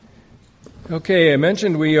Okay, I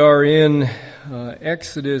mentioned we are in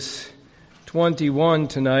Exodus 21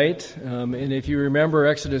 tonight, and if you remember,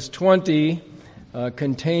 Exodus 20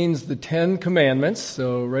 contains the Ten Commandments.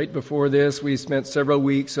 So right before this, we spent several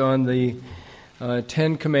weeks on the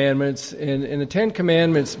Ten Commandments, and the Ten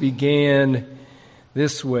Commandments began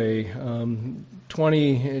this way. In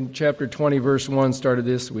chapter 20, verse 1 started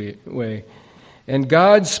this way. And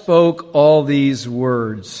God spoke all these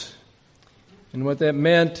words. And what that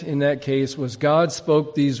meant in that case was God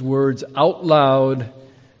spoke these words out loud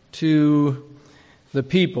to the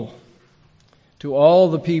people, to all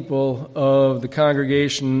the people of the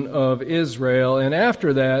congregation of Israel. And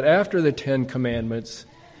after that, after the Ten Commandments,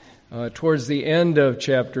 towards the end of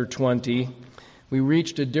chapter 20, we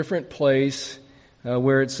reached a different place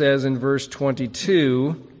where it says in verse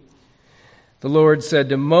 22, the Lord said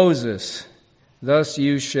to Moses, "Thus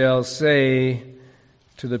you shall say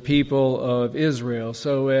to the people of Israel."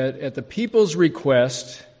 So at the people's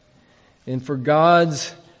request and for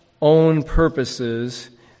God's own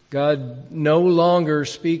purposes, God no longer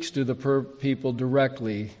speaks to the people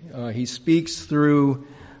directly. He speaks through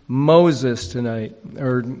Moses tonight,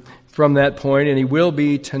 or from that point, and he will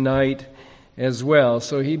be tonight as well.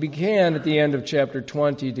 So he began at the end of chapter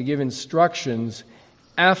 20 to give instructions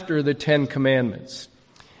after the Ten Commandments,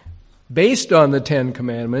 based on the Ten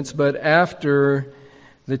Commandments, but after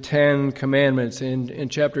the Ten Commandments. In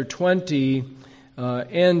chapter 20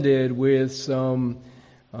 ended with some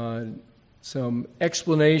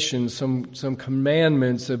explanations, some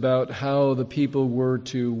commandments about how the people were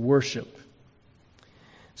to worship.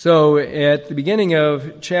 So at the beginning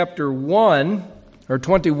of chapter 21,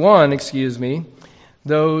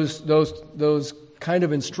 those kind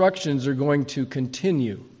of instructions are going to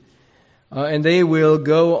continue. And they will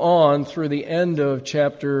go on through the end of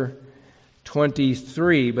chapter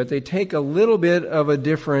 23, but they take a little bit of a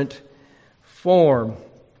different form.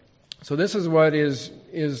 So this is what is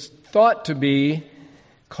thought to be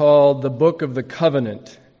called the Book of the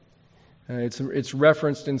Covenant. It's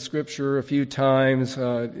referenced in Scripture a few times.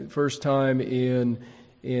 First time in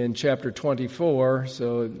chapter 24.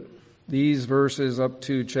 So these verses up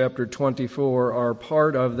to chapter 24 are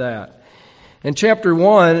part of that. And chapter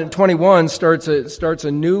 21 starts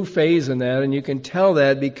a new phase in that, and you can tell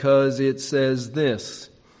that because it says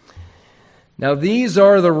this. Now these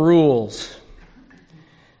are the rules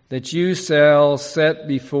that you shall set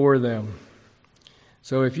before them.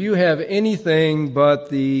 So if you have anything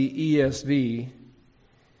but the ESV,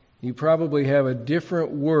 you probably have a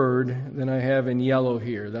different word than I have in yellow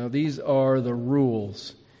here. Now these are the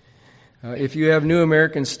rules. If you have New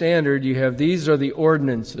American Standard, you have these are the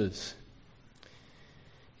ordinances.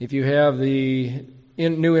 If you have the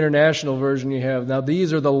New International Version, you have, now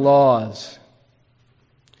these are the laws.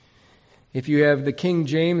 If you have the King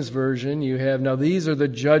James Version, you have, now these are the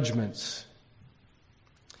judgments.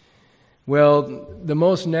 Well, the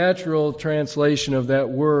most natural translation of that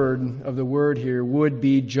word, of the word here, would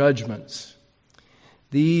be judgments.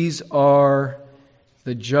 These are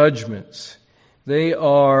the judgments. They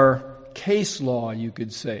are case law, you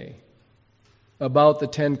could say, about the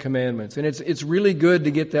Ten Commandments. And it's really good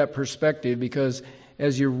to get that perspective, because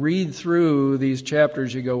as you read through these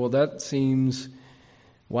chapters, you go, well, that seems,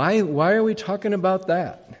 why are we talking about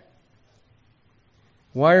that?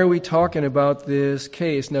 Why are we talking about this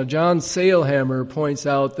case? Now, John Sailhammer points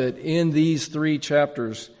out that in these three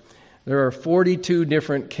chapters, there are 42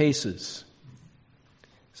 different cases.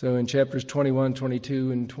 So in chapters 21,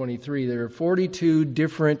 22, and 23, there are 42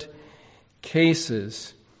 different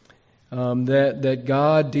cases that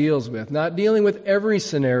God deals with. Not dealing with every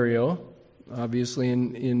scenario, obviously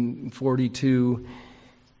in 42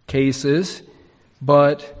 cases,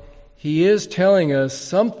 but he is telling us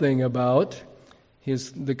something about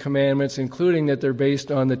the commandments, including that they're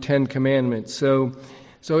based on the Ten Commandments. So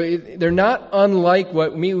they're not unlike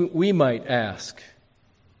what we might ask.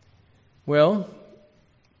 Well,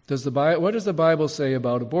 what does the Bible say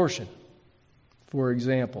about abortion, for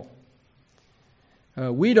example?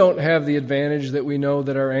 We don't have the advantage that we know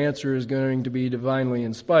that our answer is going to be divinely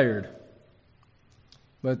inspired.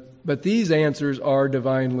 But these answers are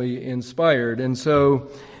divinely inspired. And so,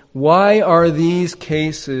 why are these the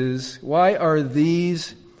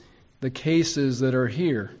cases that are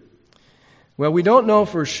here? Well, we don't know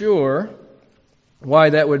for sure why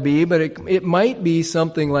that would be, but it might be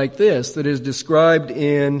something like this that is described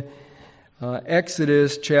in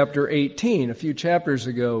Exodus chapter 18, a few chapters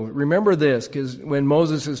ago. Remember this, because when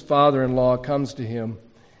Moses' father-in-law comes to him,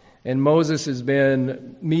 and Moses has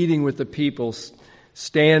been meeting with the people,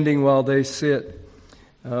 standing while they sit,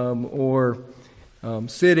 or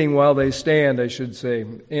sitting while they stand, I should say.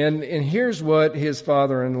 And here's what his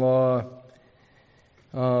father-in-law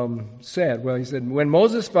said. Well, he said, when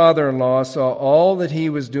Moses' father-in-law saw all that he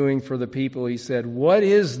was doing for the people, he said, "What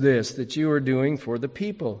is this that you are doing for the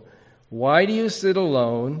people? Why do you sit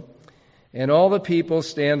alone, and all the people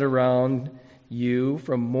stand around you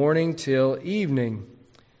from morning till evening?"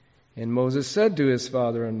 And Moses said to his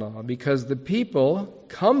father-in-law, "Because the people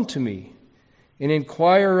come to me and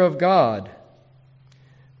inquire of God.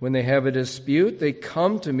 When they have a dispute, they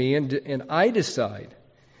come to me, and I decide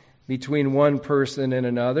between one person and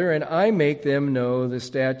another, and I make them know the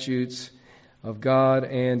statutes of God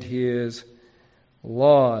and His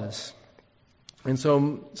laws." And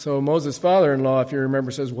so Moses' father-in-law, if you remember,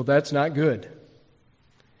 says, well, that's not good.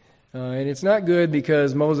 And it's not good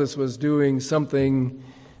because Moses was doing something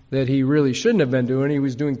that he really shouldn't have been doing. He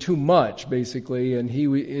was doing too much, basically. And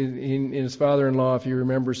his father-in-law, if you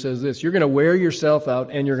remember, says this: you're going to wear yourself out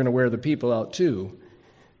and you're going to wear the people out too,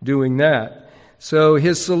 doing that. So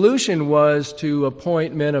his solution was to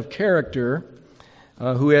appoint men of character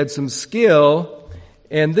who had some skill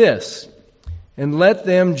in this, and let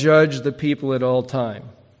them judge the people at all time.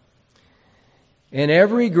 And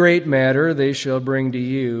every great matter they shall bring to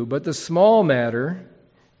you, but the small matter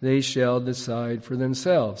they shall decide for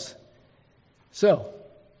themselves. So,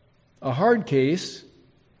 a hard case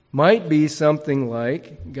might be something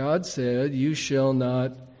like, God said, you shall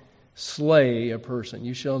not slay a person.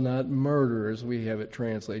 You shall not murder, as we have it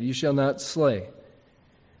translated. You shall not slay.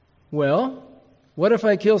 Well, what if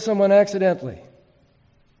I kill someone accidentally?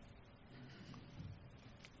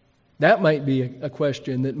 That might be a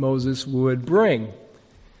question that Moses would bring.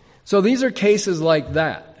 So these are cases like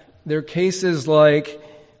that. They're cases like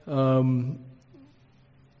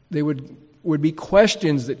they would be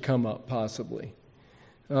questions that come up, possibly.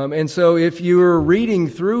 And so if you're reading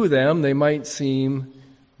through them, they might seem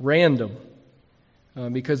random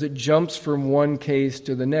because it jumps from one case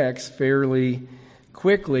to the next fairly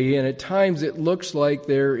quickly, and at times it looks like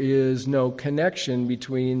there is no connection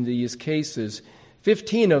between these cases.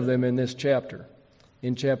 15 of them in this chapter,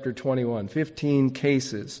 in chapter 21, 15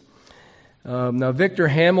 cases. Now, Victor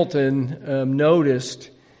Hamilton noticed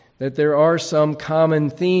that there are some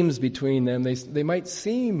common themes between them. They might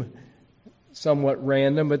seem somewhat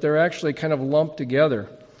random, but they're actually kind of lumped together.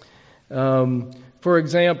 For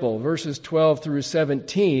example, verses 12 through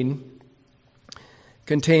 17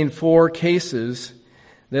 contain 4 cases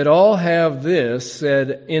that all have this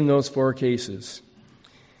said in those 4 cases: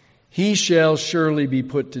 he shall surely be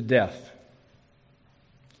put to death.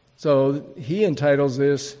 So he entitles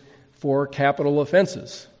this 4 capital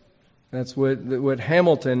offenses. That's what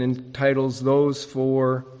Hamilton entitles those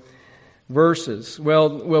 4 verses.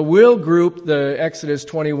 Well, we'll group the Exodus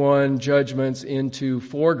 21 judgments into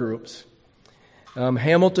 4 groups.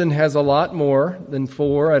 Hamilton has a lot more than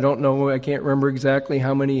 4. I don't know. I can't remember exactly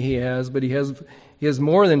how many he has, but he has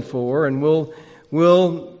more than 4, and we'll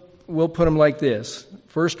put them like this.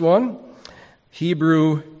 First one,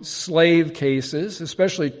 Hebrew slave cases,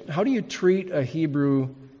 especially how do you treat a Hebrew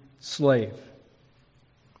slave?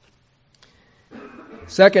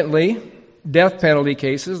 Secondly, death penalty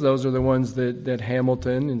cases. Those are the ones that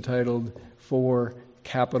Hamilton entitled 4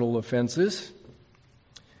 capital offenses.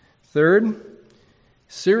 Third,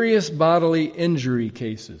 serious bodily injury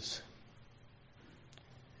cases.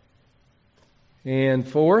 And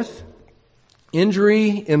fourth, injury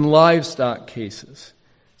in livestock cases.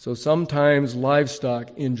 So sometimes livestock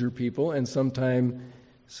injure people, and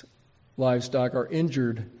sometimes livestock are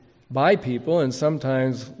injured by people, and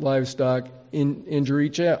sometimes livestock injure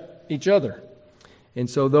each other. And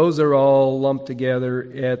so those are all lumped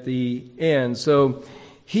together at the end. So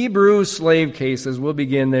Hebrew slave cases, we'll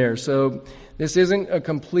begin there. So this isn't a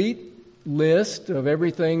complete list of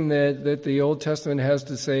everything that the Old Testament has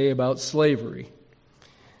to say about slavery.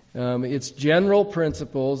 It's general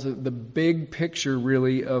principles, the big picture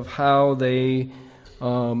really of how the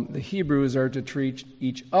Hebrews are to treat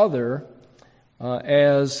each other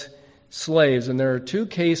as slaves. And there are 2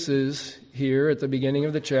 cases here at the beginning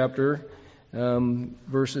of the chapter,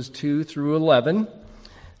 verses 2 through 11,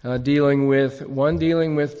 dealing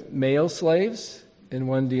with male slaves and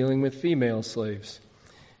one dealing with female slaves.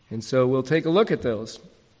 And so we'll take a look at those.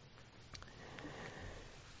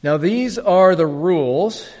 Now these are the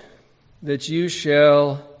rules that you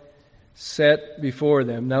shall set before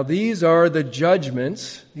them. Now these are the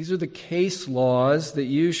judgments, these are the case laws that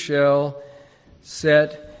you shall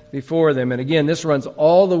set before them. And again, this runs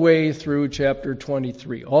all the way through chapter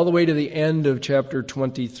 23, all the way to the end of chapter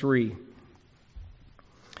 23.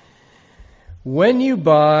 When you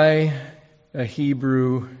buy a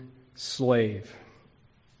Hebrew slave,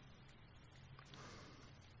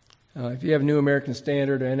 If you have New American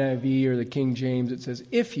Standard or NIV or the King James, it says,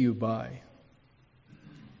 if you buy.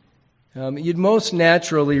 You'd most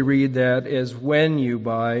naturally read that as when you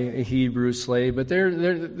buy a Hebrew slave, but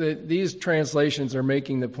these translations are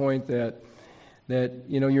making the point that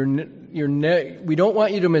we don't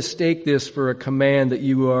want you to mistake this for a command that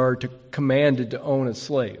you are commanded to own a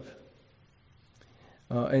slave.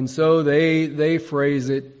 And so they phrase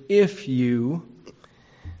it, if you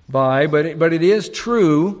buy, but it is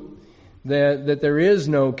true that there is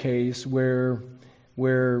no case where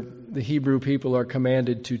the Hebrew people are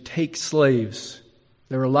commanded to take slaves.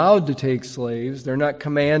 They're allowed to take slaves. They're not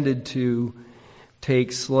commanded to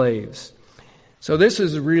take slaves. So this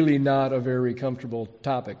is really not a very comfortable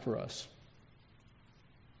topic for us.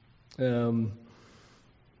 And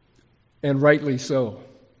rightly so.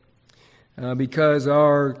 Because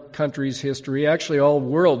our country's history, actually all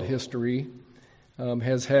world history,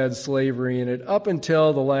 has had slavery in it up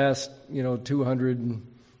until the last 200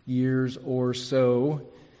 years or so.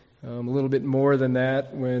 A little bit more than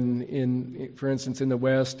that when, for instance, in the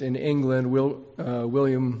West, in England,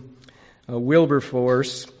 William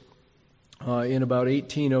Wilberforce, in about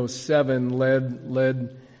 1807,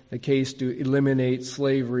 led the case to eliminate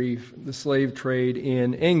slavery, the slave trade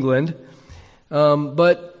in England.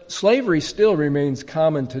 But slavery still remains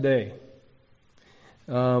common today.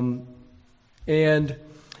 And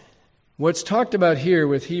what's talked about here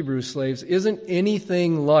with Hebrew slaves isn't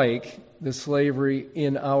anything like the slavery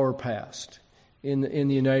in our past, in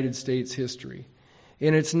the United States history.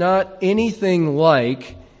 And it's not anything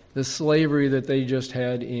like the slavery that they just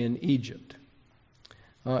had in Egypt.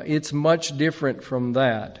 It's much different from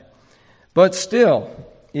that. But still,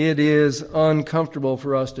 it is uncomfortable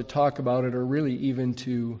for us to talk about it or really even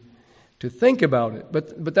to think about it.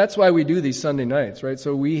 But that's why we do these Sunday nights, right?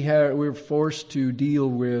 So we're forced to deal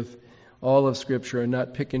with all of Scripture and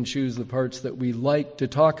not pick and choose the parts that we like to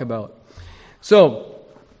talk about. So,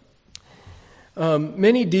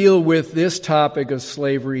 many deal with this topic of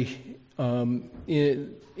slavery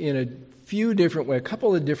in a few different ways, a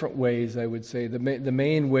couple of different ways, I would say. The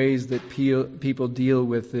main ways that people deal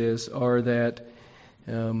with this are that,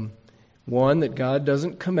 one, that God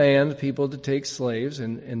doesn't command people to take slaves,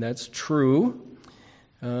 and that's true.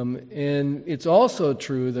 And it's also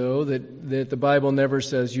true, though, that the Bible never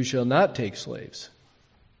says you shall not take slaves.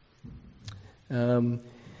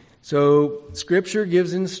 So Scripture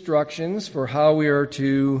gives instructions for how we are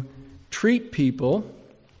to treat people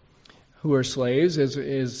who are slaves,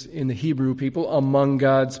 as in the Hebrew people, among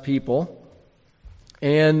God's people.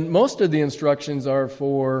 And most of the instructions are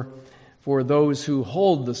for those who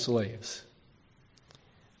hold the slaves,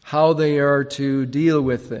 how they are to deal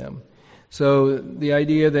with them. So the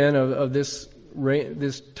idea then of this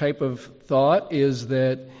type of thought is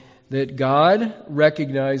that God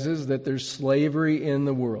recognizes that there's slavery in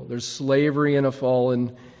the world. There's slavery in a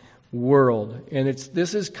fallen world. And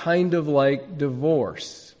this is kind of like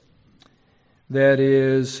divorce. That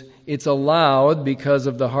is, it's allowed because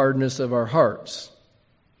of the hardness of our hearts.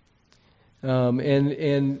 And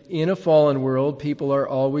in a fallen world, people are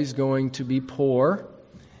always going to be poor.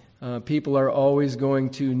 People are always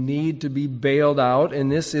going to need to be bailed out, and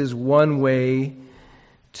this is one way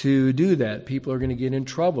to do that. People are going to get in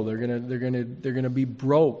trouble. They're going to be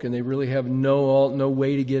broke, and they really have no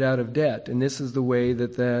way to get out of debt. And this is the way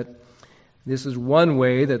this is one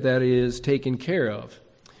way that is taken care of.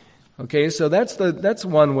 Okay, so that's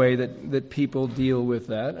one way that people deal with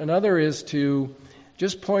that. Another is to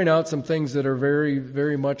just point out some things that are very,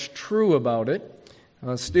 very much true about it.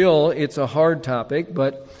 Still, it's a hard topic,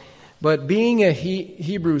 but being a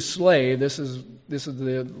Hebrew slave, this is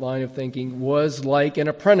the line of thinking, was like an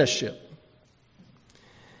apprenticeship.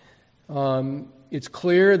 It's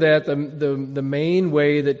clear that the main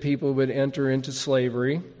way that people would enter into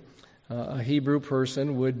slavery, a Hebrew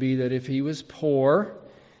person, would be that if he was poor,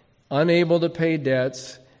 unable to pay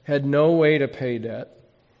debts, had no way to pay debt,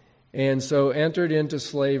 and so entered into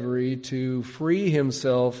slavery to free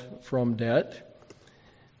himself from debt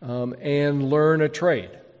and learn a trade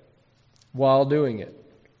while doing it.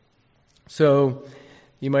 So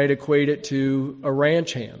you might equate it to a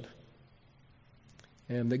ranch hand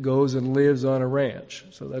and that goes and lives on a ranch.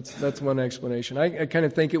 So that's one explanation. I kind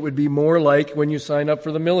of think it would be more like when you sign up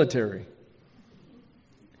for the military.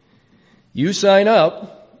 You sign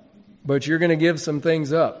up, but you're going to give some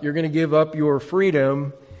things up. You're going to give up your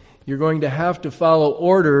freedom. You're going to have to follow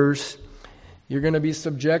orders. You're going to be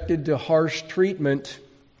subjected to harsh treatment.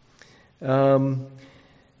 But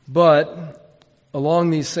along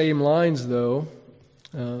these same lines, though,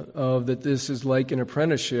 of that this is like an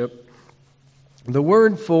apprenticeship, the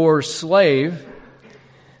word for slave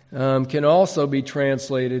can also be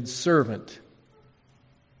translated servant.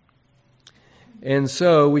 And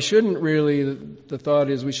so the thought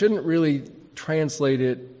is we shouldn't really translate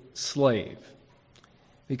it slave,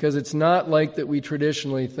 because it's not like that we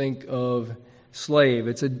traditionally think of slave.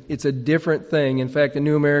 It's a different thing. In fact, the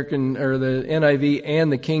New American, or the NIV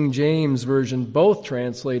and the King James Version both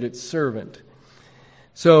translate it servant.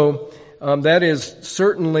 So that is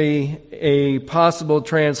certainly a possible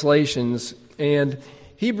translations. And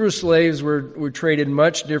Hebrew slaves were treated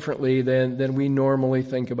much differently than we normally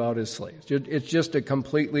think about as slaves. It's just a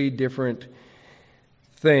completely different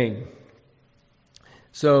thing.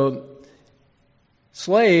 So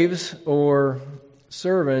slaves or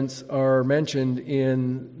servants are mentioned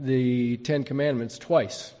in the Ten Commandments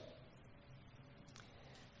twice.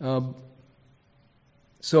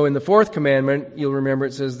 So in the fourth commandment, you'll remember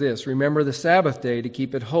it says this: remember the Sabbath day to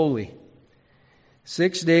keep it holy.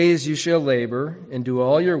 6 days you shall labor and do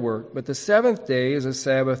all your work, but the seventh day is a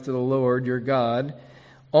Sabbath to the Lord your God.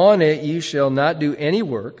 On it you shall not do any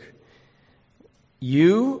work,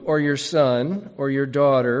 you or your son or your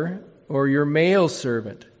daughter or your male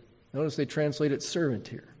servant. Notice they translate it servant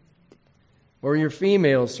here. Or your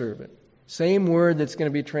female servant. Same word that's going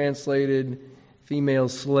to be translated female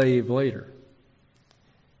slave later.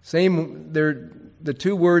 The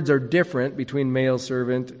two words are different between male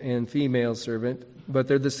servant and female servant, but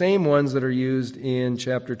they're the same ones that are used in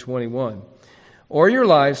chapter 21. Or your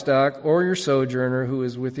livestock, or your sojourner who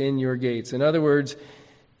is within your gates. In other words,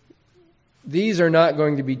 these are not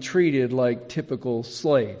going to be treated like typical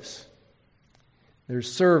slaves. They're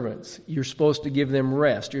servants. You're supposed to give them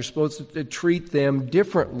rest. You're supposed to treat them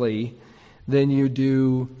differently than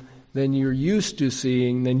you're used to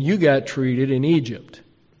seeing, than you got treated in Egypt.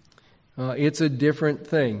 It's a different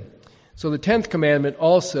thing. So the 10th commandment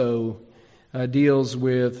also deals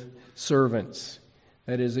with servants.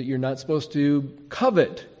 That is, that you're not supposed to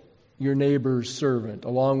covet your neighbor's servant,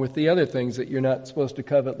 along with the other things that you're not supposed to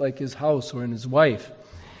covet, like his house or his wife.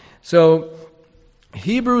 So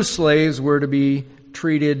Hebrew slaves were to be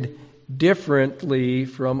treated differently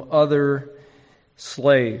from other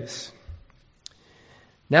slaves.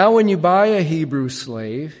 Now when you buy a Hebrew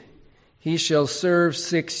slave, he shall serve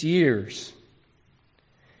 6 years.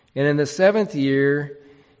 And in the 7th year,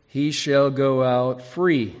 he shall go out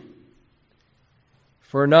free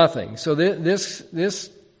for nothing. So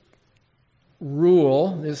this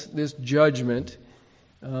rule, this judgment,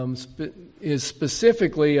 is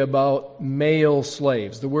specifically about male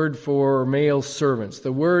slaves. The word for male servants.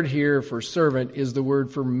 The word here for servant is the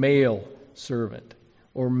word for male servant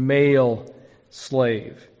or male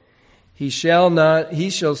slave. He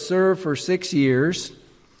shall serve for 6 years,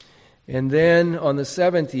 and then on the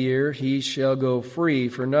 7th year he shall go free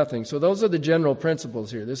for nothing. So those are the general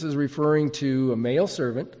principles here. This is referring to a male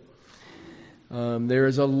servant. There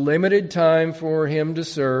is a limited time for him to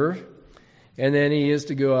serve, and then he is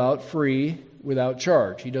to go out free without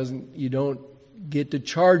charge. You don't get to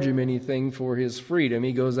charge him anything for his freedom.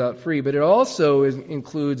 He goes out free. But it also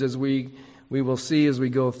includes, as we will see as we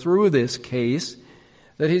go through this case,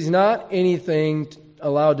 that he's not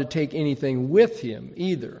allowed to take anything with him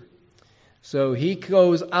either. So he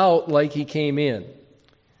goes out like he came in.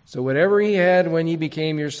 So whatever he had when he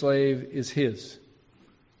became your slave is his.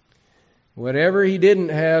 Whatever he didn't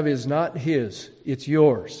have is not his. It's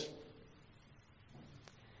yours.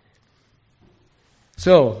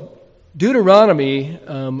 So Deuteronomy,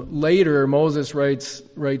 later Moses writes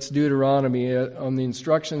Deuteronomy on the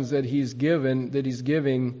instructions that he's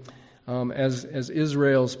giving as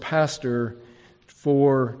Israel's pastor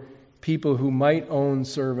for people who might own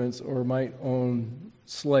servants or might own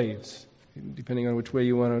slaves, depending on which way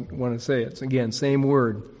you want to say it. So again, same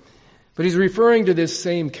word. But he's referring to this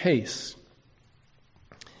same case.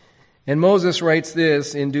 And Moses writes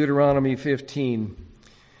this in Deuteronomy 15.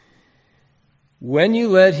 When you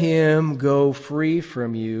let him go free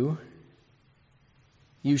from you,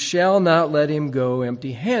 you shall not let him go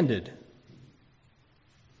empty-handed.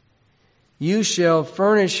 You shall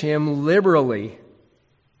furnish him liberally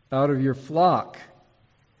out of your flock,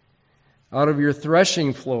 out of your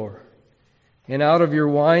threshing floor, and out of your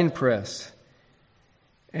winepress.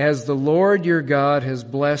 As the Lord your God has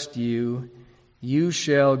blessed you, you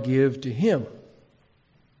shall give to him.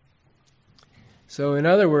 So in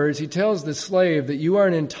other words, he tells the slave that you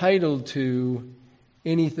aren't entitled to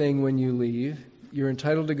anything when you leave. You're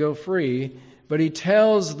entitled to go free. But he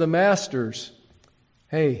tells the masters,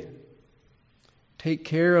 hey, take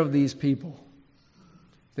care of these people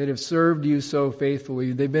that have served you so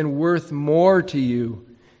faithfully. They've been worth more to you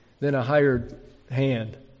than a hired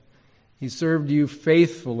hand. He served you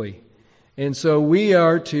faithfully. And so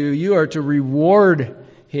you are to reward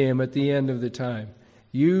him at the end of the time.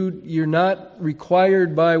 You're not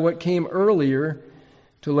required by what came earlier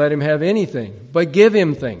to let him have anything, but give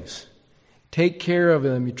him things. Take care of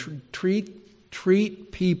them. You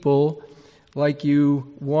treat people like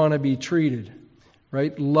you want to be treated,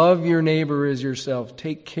 right? Love your neighbor as yourself.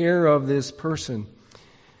 Take care of this person.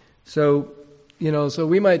 So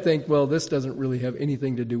we might think, well, this doesn't really have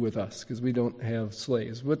anything to do with us because we don't have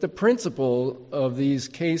slaves. But the principle of these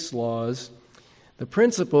case laws, the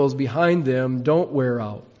principles behind them don't wear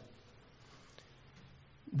out.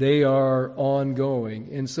 They are ongoing.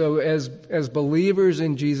 And so as believers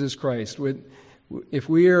in Jesus Christ, if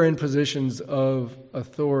we are in positions of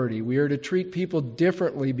authority, we are to treat people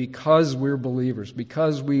differently because we're believers,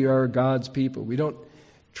 because we are God's people. We don't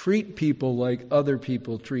treat people like other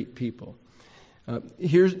people treat people.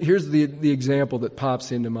 Here's the example that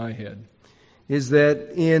pops into my head, is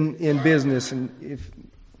that in business, and if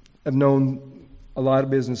I've known a lot of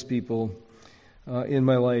business people in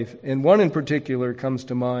my life, and one in particular comes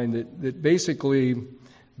to mind that basically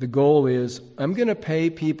the goal is, I'm going to pay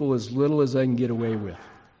people as little as I can get away with.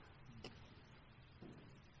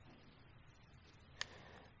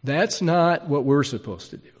 That's not what we're supposed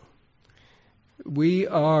to do. We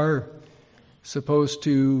are supposed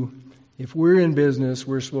to, if we're in business,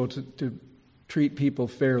 we're supposed to treat people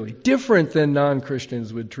fairly, different than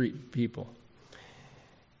non-Christians would treat people.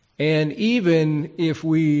 And even if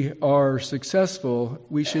we are successful,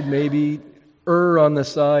 we should maybe err on the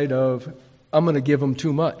side of, I'm going to give them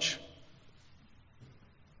too much.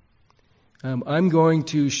 I'm going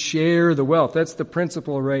to share the wealth. That's the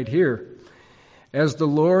principle right here. As the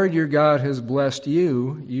Lord your God has blessed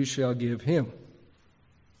you, you shall give him.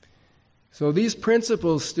 So these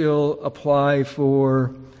principles still apply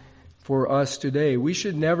for us today. We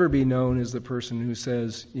should never be known as the person who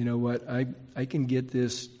says, you know what, I can get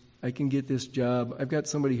this job. I've got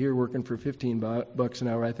somebody here working for $15 an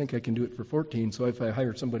hour. I think I can do it for 14, so if I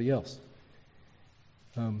hire somebody else.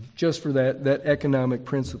 Just for that economic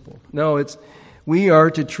principle. No, we are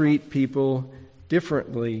to treat people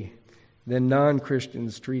differently than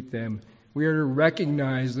non-Christians treat them. We are to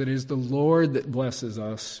recognize that it is the Lord that blesses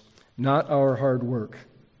us, not our hard work,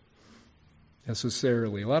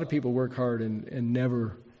 necessarily. A lot of people work hard and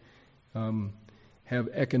never have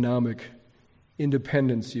economic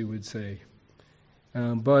independence, you would say.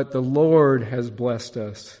 But the Lord has blessed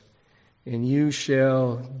us, and you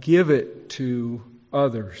shall give it to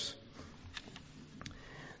others.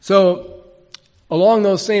 So, along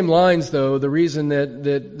those same lines, though, the reason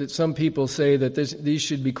that some people say that these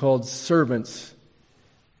should be called servants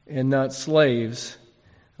and not slaves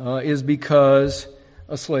is because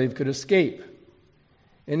a slave could escape.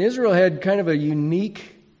 And Israel had kind of a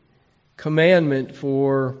unique commandment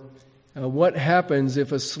for what happens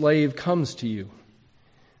if a slave comes to you.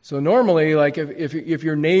 So normally, like if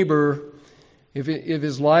your neighbor, if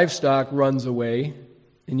his livestock runs away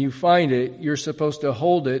and you find it, you're supposed to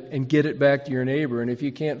hold it and get it back to your neighbor. And if you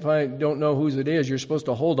don't know whose it is, you're supposed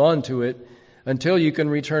to hold on to it until you can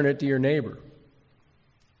return it to your neighbor.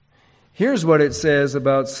 Here's what it says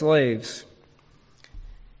about slaves.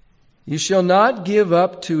 You shall not give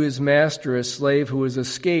up to his master a slave who has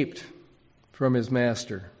escaped from his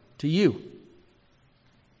master to you.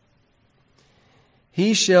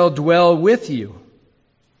 He shall dwell with you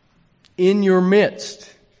in your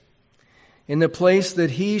midst, in the place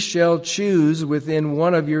that he shall choose within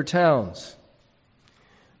one of your towns.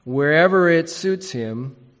 Wherever it suits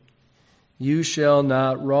him, you shall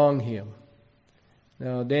not wrong him.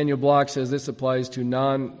 Now, Daniel Block says this applies to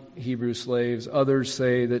non-Hebrew slaves. Others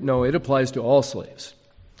say that no, it applies to all slaves.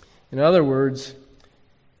 In other words,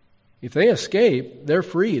 if they escape, they're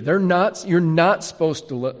free. You're not supposed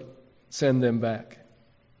to send them back.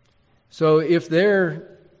 So if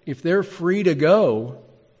they're free to go,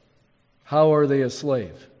 how are they a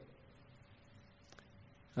slave?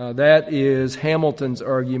 That is Hamilton's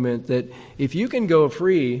argument that if you can go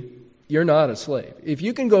free, you're not a slave. If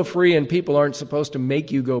you can go free and people aren't supposed to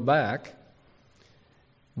make you go back,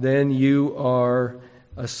 then you are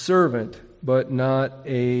a servant, but not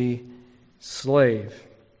a slave.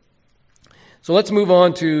 So let's move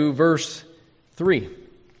on to verse 3.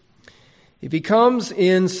 If he comes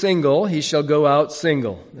in single, he shall go out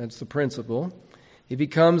single. That's the principle. If he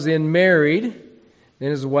comes in married,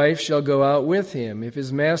 then his wife shall go out with him. If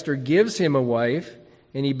his master gives him a wife,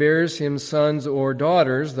 and he bears him sons or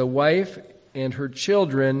daughters, the wife and her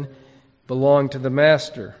children belong to the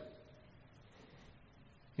master.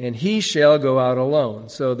 And he shall go out alone.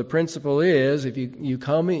 So the principle is, if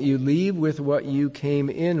you leave with what you came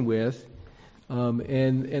in with,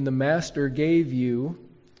 and the master gave you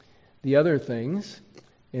the other things,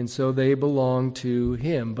 and so they belong to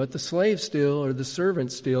him. But the slave still, or the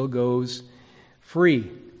servant still, goes free.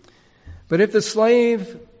 But if the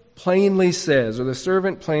slave plainly says, or the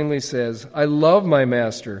servant plainly says, I love my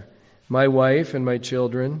master, my wife, and my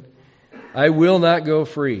children, I will not go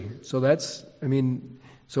free. So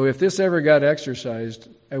so if this ever got exercised,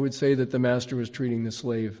 I would say that the master was treating the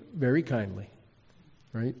slave very kindly,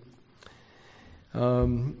 right?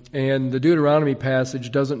 And the Deuteronomy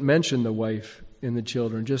passage doesn't mention the wife and the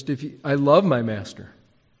children. Just I love my master.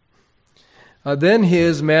 Then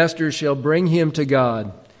his master shall bring him to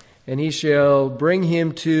God, and he shall bring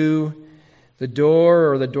him to the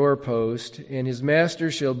door or the doorpost, and his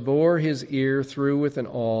master shall bore his ear through with an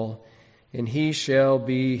awl, and he shall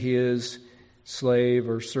be his slave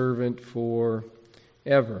or servant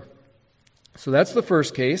forever. So that's the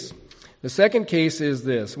first case. The second case is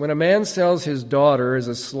this. When a man sells his daughter as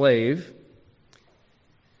a slave,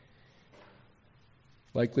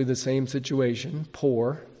 likely the same situation,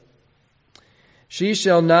 poor, she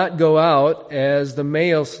shall not go out as the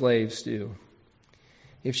male slaves do.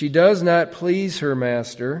 If she does not please her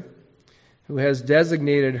master, who has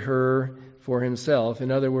designated her for himself,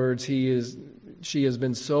 in other words, she has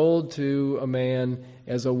been sold to a man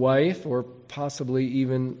as a wife or possibly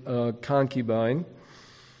even a concubine,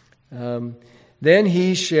 then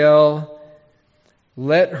he shall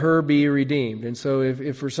let her be redeemed. And so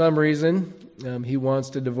if for some reason he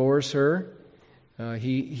wants to divorce her,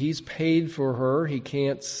 he's paid for her. He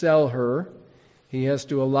can't sell her. He has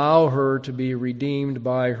to allow her to be redeemed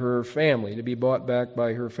by her family, to be bought back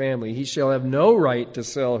by her family. He shall have no right to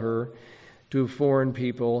sell her to foreign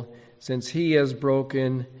people, since he has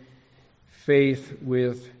broken faith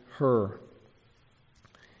with her.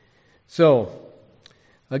 So,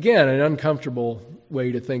 again, an uncomfortable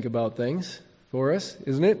way to think about things for us,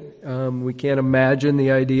 isn't it? We can't imagine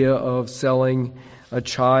the idea of selling a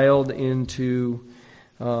child into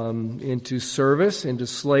service, into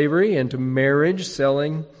slavery, into marriage,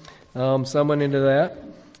 selling someone into that.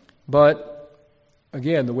 But,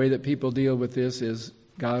 again, the way that people deal with this is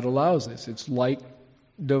God allows this. It's like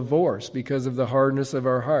divorce because of the hardness of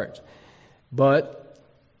our hearts. But,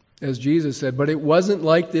 as Jesus said, but it wasn't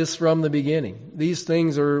like this from the beginning. These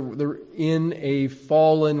things they're in a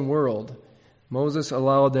fallen world. Moses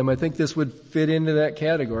allowed them. I think this would fit into that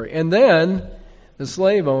category. And then the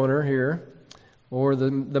slave owner here, or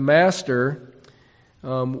the master,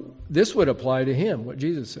 this would apply to him, what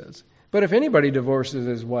Jesus says. But if anybody divorces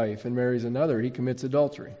his wife and marries another, he commits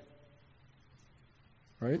adultery.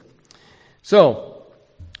 Right? So,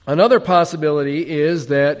 another possibility is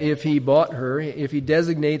that if he bought her, if he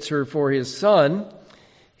designates her for his son,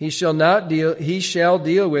 he shall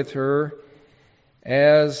deal with her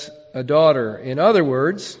as a daughter. In other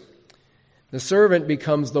words, the servant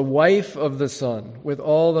becomes the wife of the son with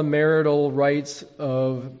all the marital rights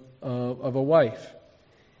of a wife,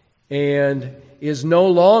 and is no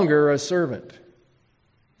longer a servant.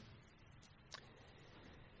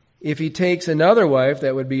 If he takes another wife,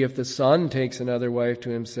 that would be if the son takes another wife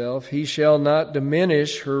to himself, he shall not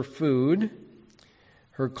diminish her food,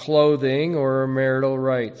 her clothing, or her marital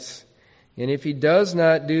rights. And if he does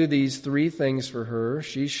not do these three things for her,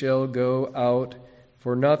 she shall go out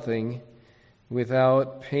for nothing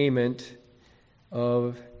without payment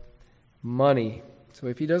of money. So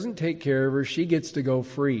if he doesn't take care of her, she gets to go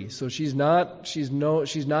free. So she's not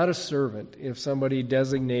a servant if somebody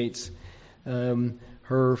designates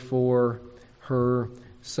her for her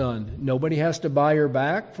son. Nobody has to buy her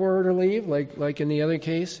back for her to leave, like in the other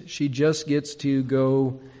case. She just gets to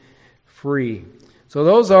go free. So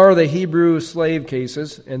those are the Hebrew slave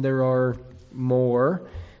cases, and there are more,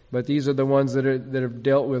 but these are the ones that have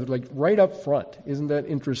dealt with like right up front. Isn't that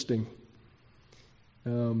interesting?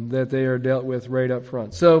 That they are dealt with right up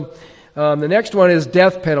front. So the next one is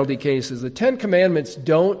death penalty cases. The Ten Commandments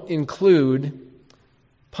don't include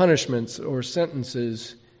punishments or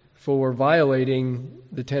sentences for violating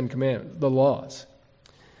the Ten Commandments, the laws.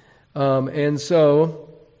 And so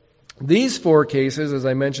these four cases, as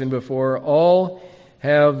I mentioned before, all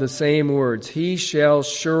have the same words. He shall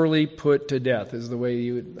surely put to death is the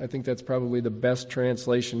way I think that's probably the best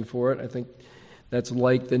translation for it. I think that's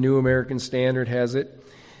like the New American Standard has it.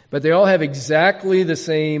 But they all have exactly the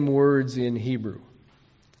same words in Hebrew.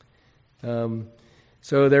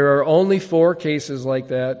 So there are only four cases like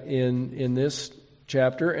that in this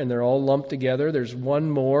chapter, and they're all lumped together. There's one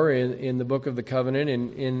more in the Book of the Covenant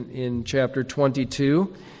in chapter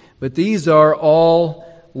 22. But these are all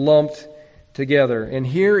lumped together. And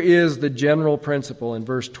here is the general principle in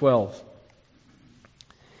verse 12.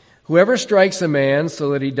 Whoever strikes a man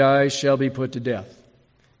so that he dies shall be put to death.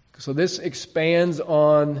 So this expands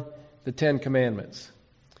on the Ten Commandments.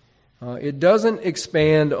 It doesn't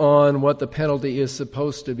expand on what the penalty is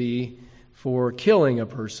supposed to be for killing a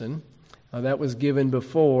person. That was given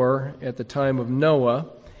before at the time of Noah.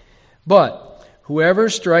 But whoever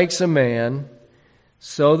strikes a man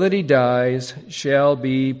so that he dies shall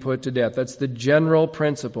be put to death. That's the general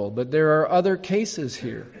principle. But there are other cases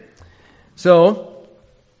here. So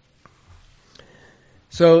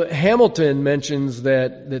Hamilton mentions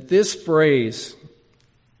that this phrase,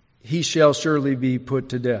 he shall surely be put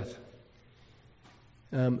to death,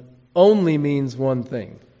 only means one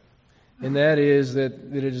thing. And that is that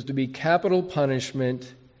it is to be capital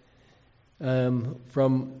punishment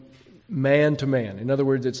from man to man. In other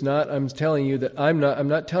words, it's not. I'm not telling you that I'm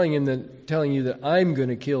going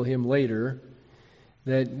to kill him later.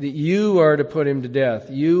 That you are to put him to death.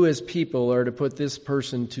 You as people are to put this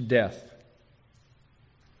person to death.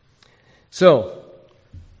 So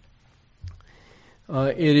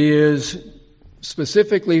it is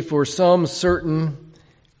specifically for some certain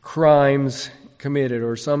crimes committed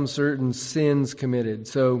or some certain sins committed.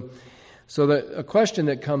 So a question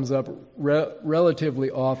that comes up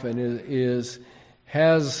relatively often is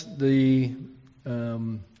has the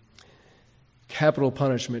capital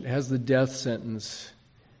punishment, has the death sentence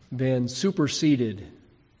been superseded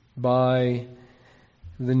by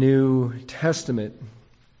the New Testament?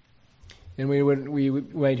 And we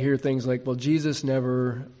might hear things like, well, Jesus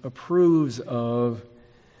never approves of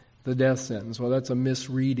the death sentence. Well, that's a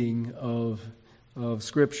misreading of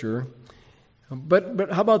Scripture.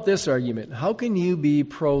 But how about this argument? How can you be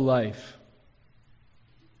pro-life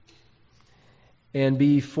and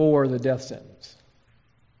be for the death sentence?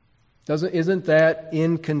 Isn't that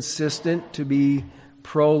inconsistent to be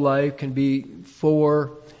pro-life, can be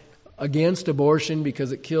against abortion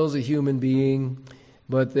because it kills a human being,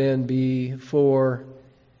 but then be for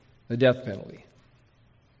the death penalty?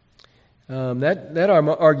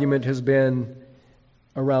 That argument has been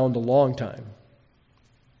around a long time.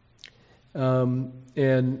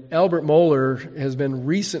 And Albert Mohler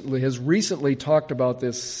has recently talked about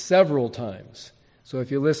this several times. So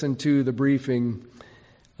if you listen to the briefing,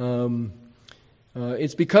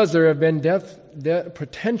 it's because there have been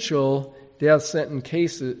potential death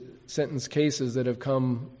sentence cases that have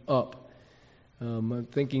come up. I'm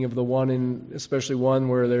thinking of especially one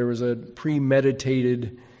where there was a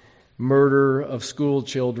premeditated murder of school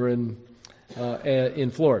children in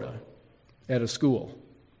Florida at a school.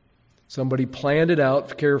 Somebody planned it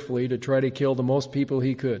out carefully to try to kill the most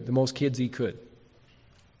kids he could.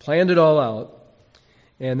 Planned it all out,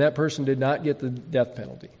 and that person did not get the death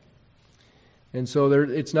penalty. And so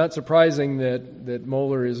it's not surprising that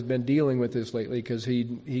Mohler has been dealing with this lately, because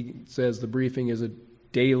he says the briefing is a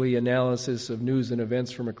daily analysis of news and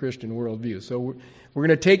events from a Christian worldview. So we're going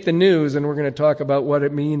to take the news and we're going to talk about what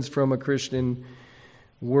it means from a Christian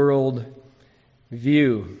world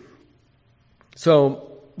view.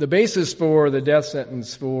 So the basis for the death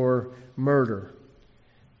sentence for murder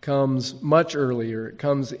comes much earlier. It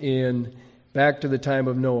comes back to the time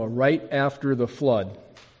of Noah, right after the flood.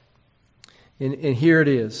 And here it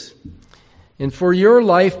is. And for your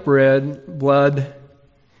lifeblood,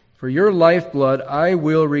 I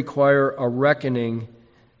will require a reckoning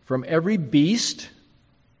from every beast.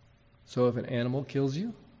 So if an animal kills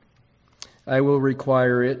you, I will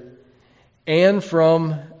require it. And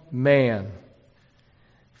from man.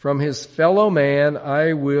 From his fellow man,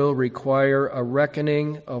 I will require a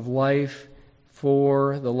reckoning of life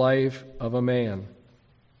for the life of a man.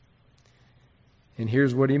 And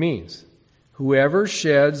here's what he means. Whoever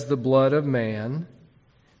sheds the blood of man,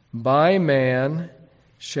 by man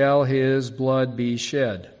shall his blood be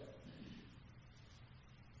shed.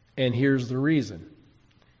 And here's the reason.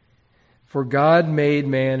 For God made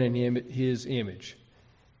man in his image.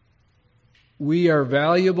 We are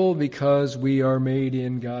valuable because we are made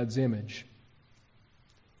in God's image.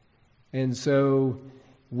 And so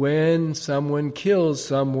when someone kills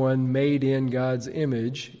someone made in God's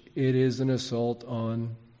image, it is an assault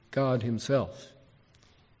on God himself.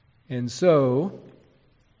 And so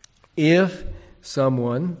if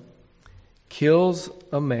someone kills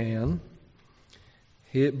a man,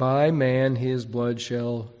 by man his blood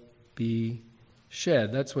shall be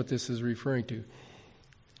shed. That's what this is referring to.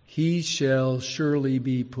 He shall surely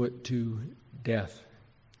be put to death.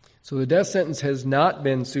 So the death sentence has not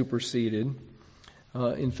been superseded.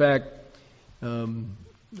 In fact, I'm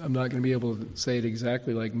not going to be able to say it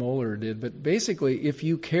exactly like Mohler did, but basically, if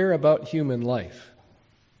you care about human life,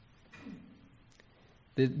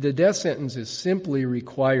 the death sentence is simply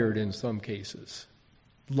required in some cases.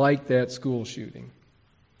 like that school shooting.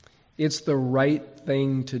 It's the right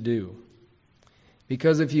thing to do.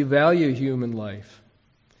 Because if you value human life,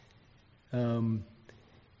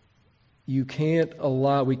 we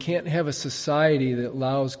can't have a society that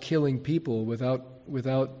allows killing people without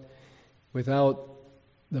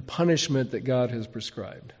the punishment that God has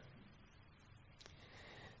prescribed.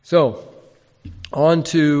 So, on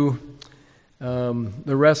to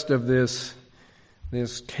the rest of this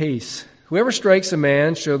case. Whoever strikes a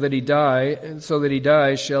man so that he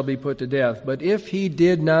dies shall be put to death. But if he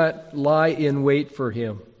did not lie in wait for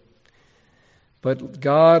him, but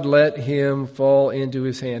God let him fall into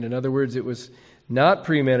his hand. In other words, it was not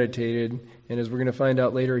premeditated, and as we're going to find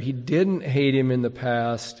out later, he didn't hate him in the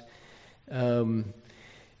past, or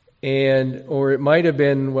it might have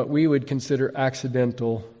been what we would consider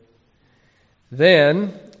accidental.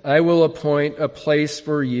 Then I will appoint a place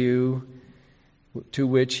for you to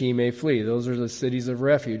which he may flee. Those are the cities of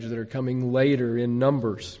refuge that are coming later in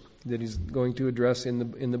Numbers, that he's going to address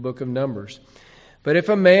in the book of Numbers. But if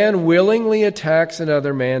a man willingly attacks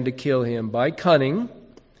another man to kill him by cunning,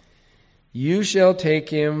 you shall take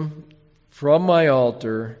him from my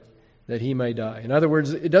altar that he may die. In other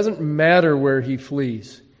words, it doesn't matter where he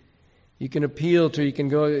flees. You can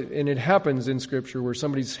go, and it happens in Scripture where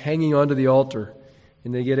somebody's hanging onto the altar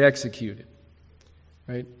and they get executed.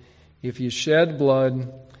 Right? If you shed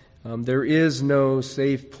blood, there is no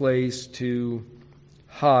safe place to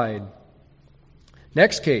hide.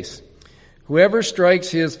 Next case. Whoever strikes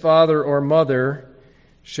his father or mother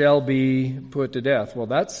shall be put to death. Well,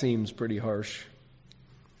 that seems pretty harsh.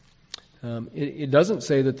 It doesn't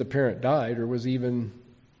say that the parent died or was even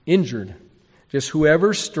injured. Just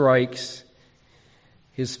whoever strikes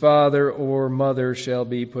his father or mother shall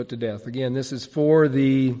be put to death. Again, this is for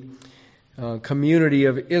the community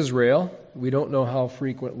of Israel. We don't know how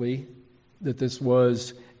frequently that this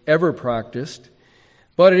was ever practiced,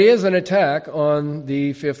 but it is an attack on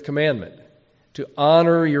the fifth commandment, to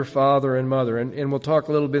honor your father and mother. And we'll talk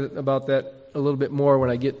a little bit about that a little bit more when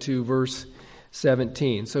I get to verse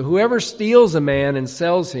 17. So whoever steals a man and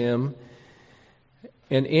sells him,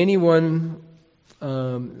 and anyone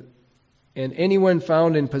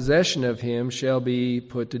found in possession of him shall be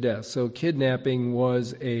put to death. So kidnapping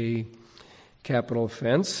was a capital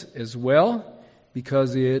offense as well,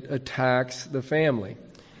 because it attacks the family.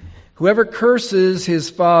 Whoever curses his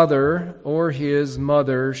father or his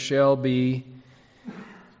mother shall be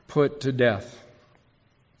put to death.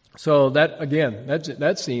 So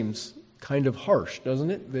that seems kind of harsh,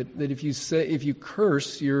 doesn't it? That if you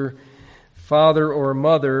curse your father or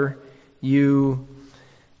mother, you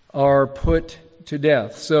are put to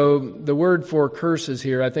death. So the word for curses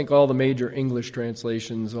here, I think all the major English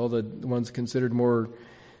translations, all the ones considered more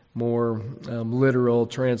literal,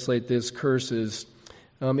 translate this curses.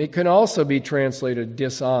 It can also be translated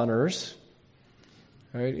dishonors.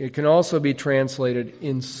 Right? It can also be translated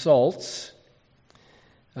insults.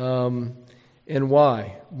 And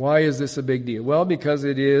why? Why is this a big deal? Well, because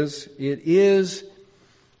it is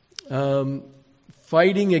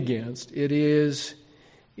fighting against. It is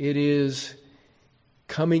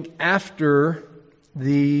coming after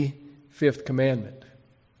the fifth commandment.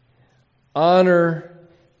 Honor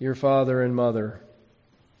your father and mother.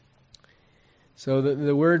 So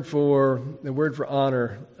the word for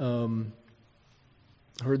honor, I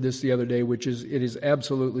heard this the other day, it is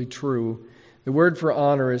absolutely true. The word for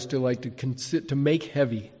honor is to make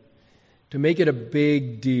heavy, to make it a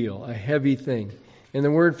big deal, a heavy thing. And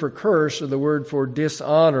the word for curse, or the word for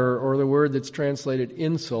dishonor, or the word that's translated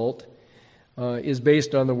insult, is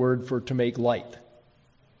based on the word for to make light.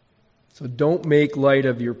 So don't make light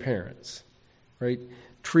of your parents, right?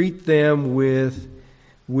 Treat them with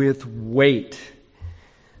weight.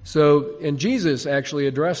 So, and Jesus actually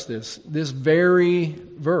addressed this very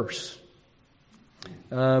verse.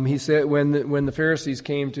 He said when the Pharisees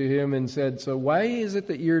came to him and said, "So why is it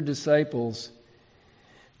that your disciples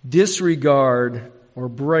disregard or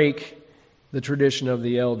break the tradition of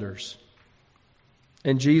the elders?"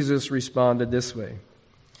 And Jesus responded this way,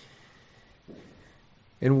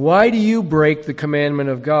 "And why do you break the commandment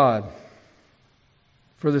of God?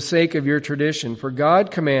 For the sake of your tradition. For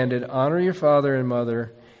God commanded, honor your father and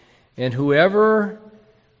mother, and whoever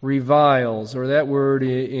reviles," or that word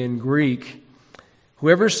in Greek,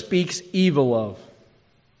 whoever speaks evil of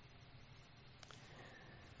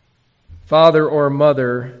father or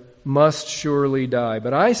mother must surely die.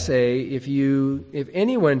 But I say, if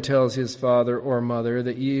anyone tells his father or mother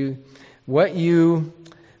that what you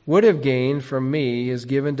would have gained from me is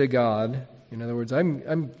given to God, in other words,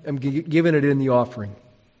 I'm giving it in the offering.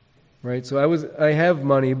 right? So I have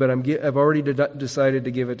money, but I've already decided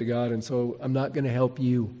to give it to God, and so I'm not going to help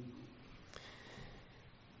you.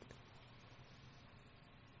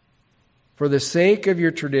 For the sake of your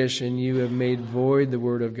tradition, you have made void the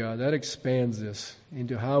word of God. That expands this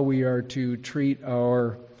into how we are to treat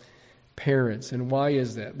our parents. And why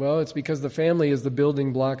is that? Well, it's because the family is the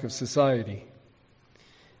building block of society.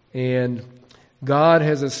 And God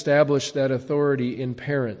has established that authority in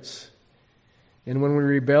parents. And when we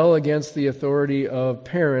rebel against the authority of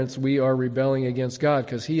parents, we are rebelling against God,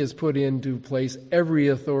 because He has put into place every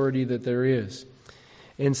authority that there is.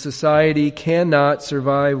 And society cannot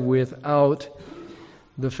survive without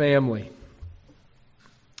the family.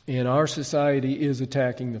 And our society is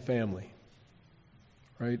attacking the family,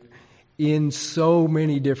 right? In so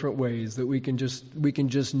many different ways that we can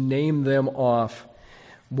just name them off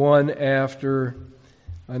one after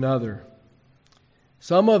another.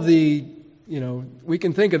 Some of the, we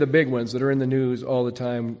can think of the big ones that are in the news all the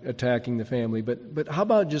time attacking the family, but how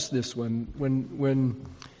about just this one? When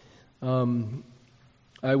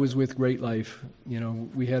I was with Great Life,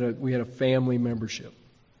 we had a family membership,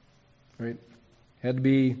 right? Had to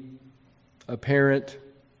be a parent,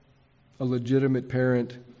 a legitimate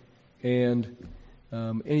parent, and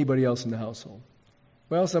anybody else in the household.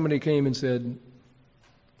 Well, somebody came and said,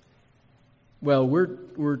 "Well,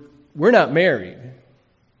 we're not married.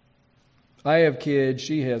 I have kids,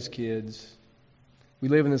 she has kids. We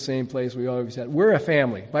live in the same place we always had. We're a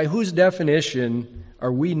family. By whose definition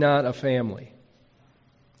are we not a family?"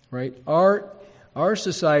 Right? Our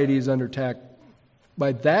society is under attack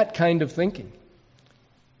by that kind of thinking.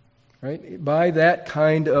 Right? By that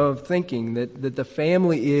kind of thinking that the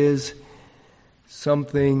family is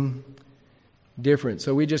something different.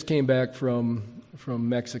 So we just came back from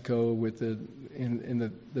Mexico with the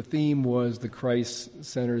theme was the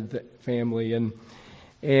Christ-centered family, and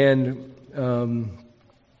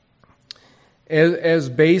as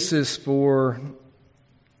basis for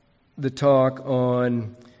the talk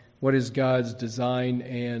on what is God's design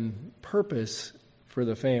and purpose for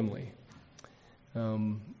the family,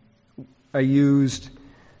 I used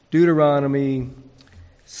Deuteronomy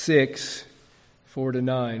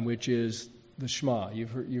 6:4-9, which is the Shema.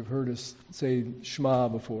 You've heard us say Shema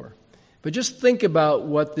before. But just think about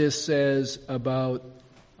what this says about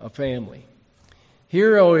a family.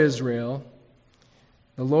 "Hear, O Israel,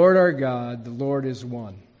 the Lord our God, the Lord is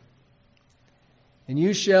one. And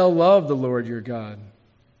you shall love the Lord your God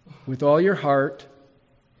with all your heart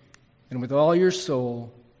and with all your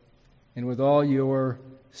soul and with all your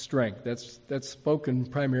strength." That's spoken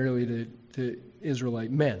primarily to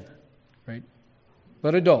Israelite men, right?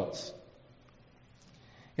 But adults.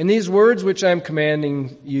 "And these words which I'm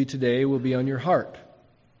commanding you today will be on your heart.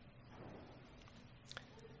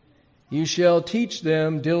 You shall teach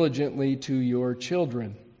them diligently to your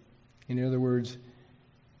children." In other words,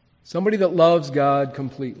 somebody that loves God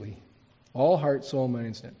completely, all heart, soul, mind,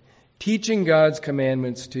 and strength, teaching God's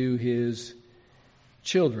commandments to his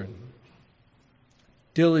children.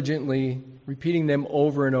 Diligently, repeating them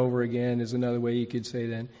over and over again is another way you could say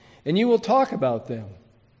that. "And you will talk about them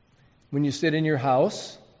when you sit in your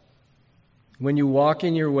house, when you walk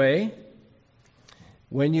in your way,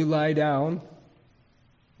 when you lie down,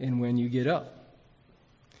 and when you get up.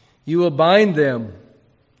 You will bind them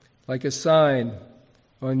like a sign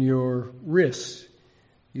on your wrists.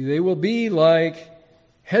 They will be like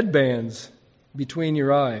headbands between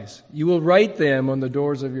your eyes. You will write them on the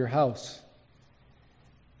doors of your house,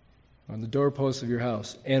 on the doorposts of your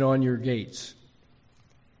house, and on your gates."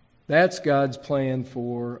 That's God's plan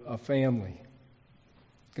for a family.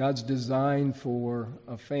 God's design for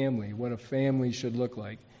a family, what a family should look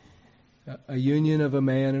like. A union of a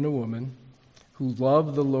man and a woman who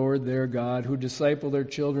love the Lord their God, who disciple their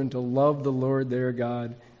children to love the Lord their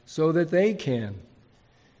God so that they can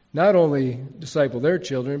not only disciple their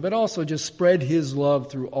children, but also just spread his love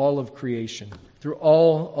through all of creation, through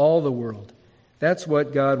all the world. That's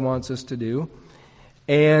what God wants us to do.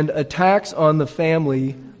 And attacks on the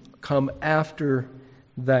family come after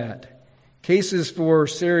that. Cases for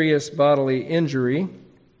serious bodily injury.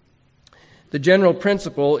 The general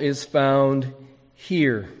principle is found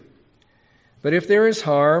here. "But if there is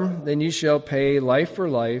harm, then you shall pay life for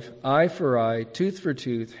life, eye for eye, tooth for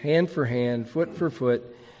tooth, hand for hand, foot for foot,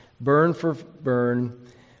 burn for burn,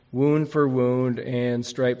 wound for wound, and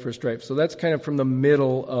stripe for stripe." So that's kind of from the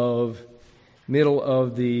middle of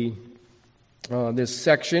the this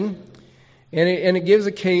section, and it gives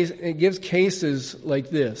a case. It gives cases like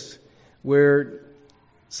this, where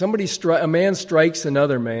a man strikes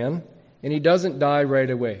another man, and he doesn't die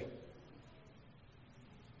right away.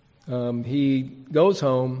 He goes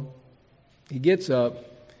home, He gets up.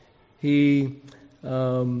 He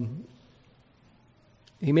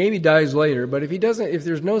maybe dies later, but if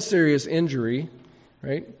there's no serious injury,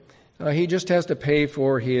 right, he just has to pay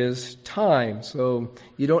for his time. So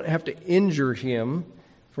you don't have to injure him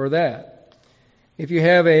for that. If you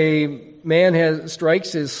have a man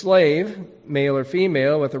strikes his slave, male or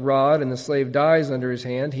female, with a rod, and the slave dies under his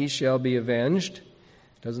hand, he shall be avenged.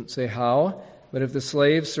 Doesn't say how, but if the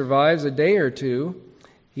slave survives a day or two,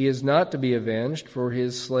 he is not to be avenged, for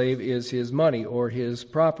his slave is his money or his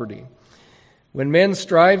property. When men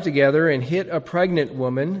strive together and hit a pregnant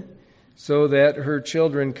woman so that her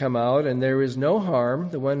children come out, and there is no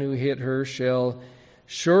harm, the one who hit her shall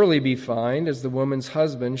surely be fined, as the woman's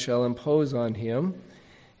husband shall impose on him,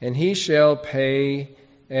 and he shall pay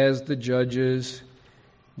as the judges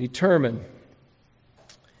determine.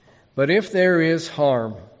 But if there is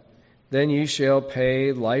harm, then you shall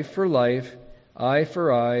pay life for life, eye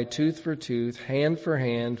for eye, tooth for tooth, hand for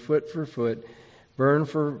hand, foot for foot, burn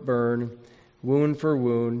for burn, wound for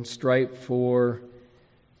wound, stripe for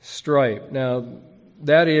stripe. Now,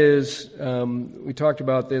 that is, we talked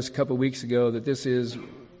about this a couple weeks ago, that this is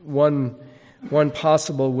one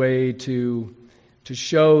possible way to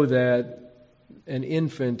show that an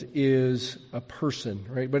infant is a person,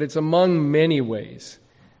 right? But it's among many ways.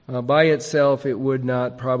 By itself, it would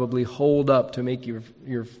not probably hold up to make your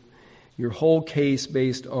whole case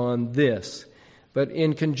based on this. But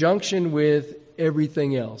in conjunction with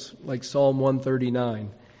everything else, like Psalm 139,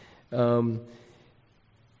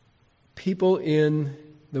 people in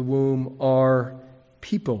the womb are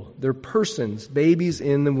people. They're persons. Babies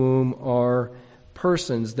in the womb are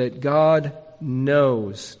persons that God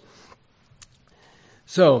knows.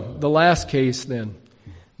 So, the last case then.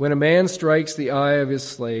 When a man strikes the eye of his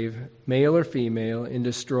slave, male or female, and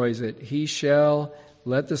destroys it, he shall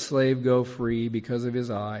let the slave go free because of his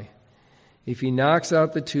eye. If he knocks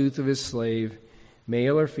out the tooth of his slave,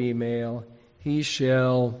 male or female, he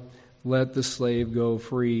shall let the slave go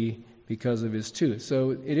free because of his tooth. So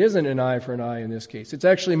it isn't an eye for an eye in this case. It's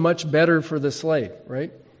actually much better for the slave,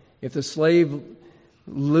 right? If the slave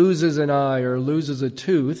loses an eye or loses a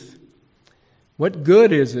tooth, what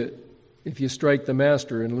good is it if you strike the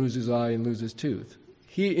master and lose his eye and lose his tooth?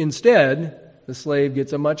 Instead, the slave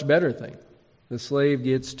gets a much better thing. The slave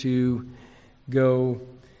gets to go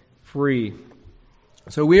free.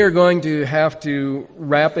 So we are going to have to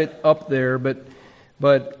wrap it up there, but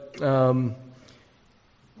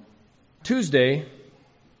Tuesday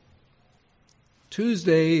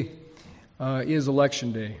is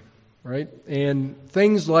election day, right? And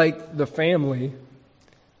things like the family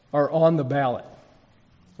are on the ballot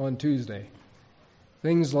on Tuesday.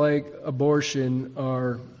 Things like abortion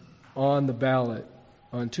are on the ballot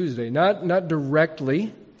on Tuesday. Not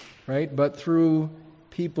directly, right, but through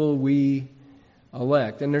people we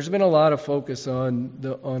elect. And there's been a lot of focus on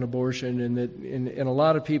abortion, and a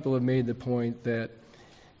lot of people have made the point that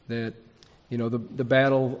you know the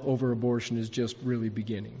battle over abortion is just really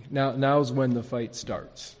beginning. Now's when the fight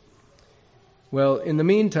starts. Well, in the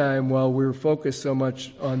meantime, while we're focused so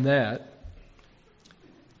much on that,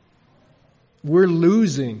 we're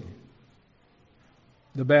losing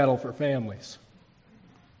the battle for families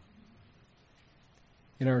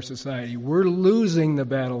in our society. We're losing the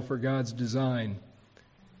battle for God's design.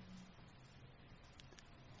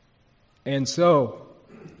 And so,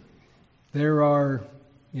 there are,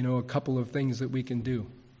 a couple of things that we can do.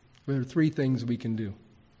 There are three things we can do.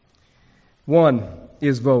 One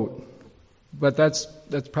is vote, but that's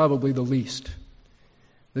probably the least.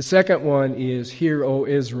 The second one is, Hear, O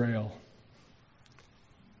Israel.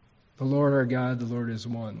 The Lord our God, the Lord is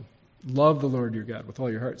one. Love the Lord your God with all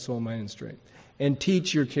your heart, soul, mind, and strength. And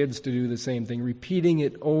teach your kids to do the same thing, repeating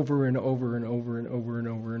it over and over and over and over and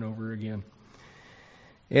over and over again.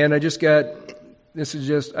 And I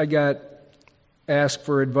got asked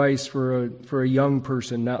for advice for a young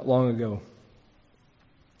person not long ago,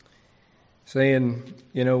 saying,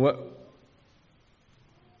 what?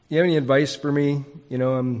 You have any advice for me?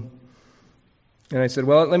 And I said,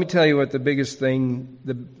 well, let me tell you what the biggest thing,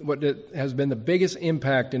 what has been the biggest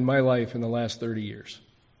impact in my life in the last 30 years.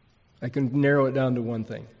 I can narrow it down to one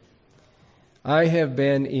thing. I have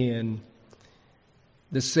been in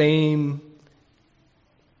the same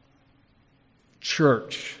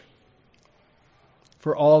church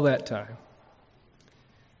for all that time.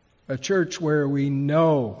 A church where we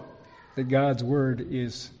know that God's Word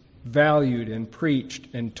is valued and preached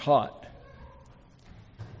and taught.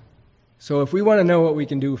 So if we want to know what we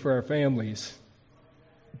can do for our families,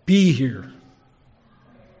 be here.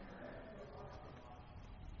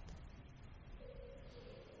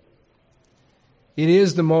 It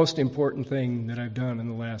is the most important thing that I've done in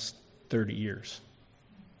the last 30 years.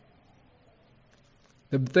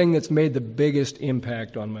 The thing that's made the biggest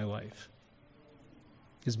impact on my life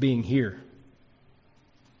is being here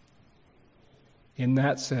in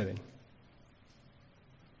that setting.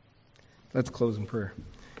 Let's close in prayer.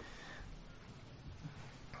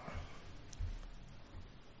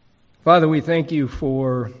 Father, we thank you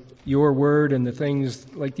for your word and the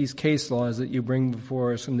things like these case laws that you bring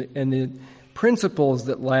before us and the principles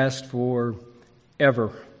that last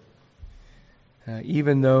forever.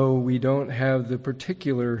 Even though we don't have the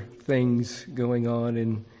particular things going on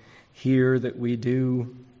in here that we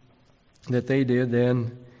do, that they did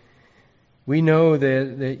then, we know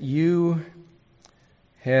that you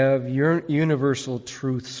have your universal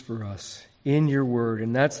truths for us in your word,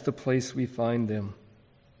 and that's the place we find them.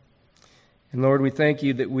 And Lord, we thank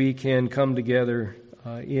you that we can come together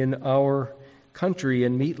in our country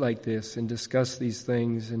and meet like this and discuss these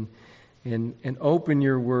things and open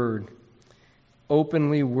your word,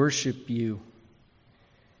 openly worship you.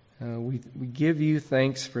 We give you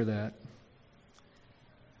thanks for that.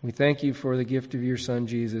 We thank you for the gift of your Son,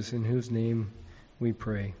 Jesus, in whose name we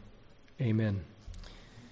pray. Amen.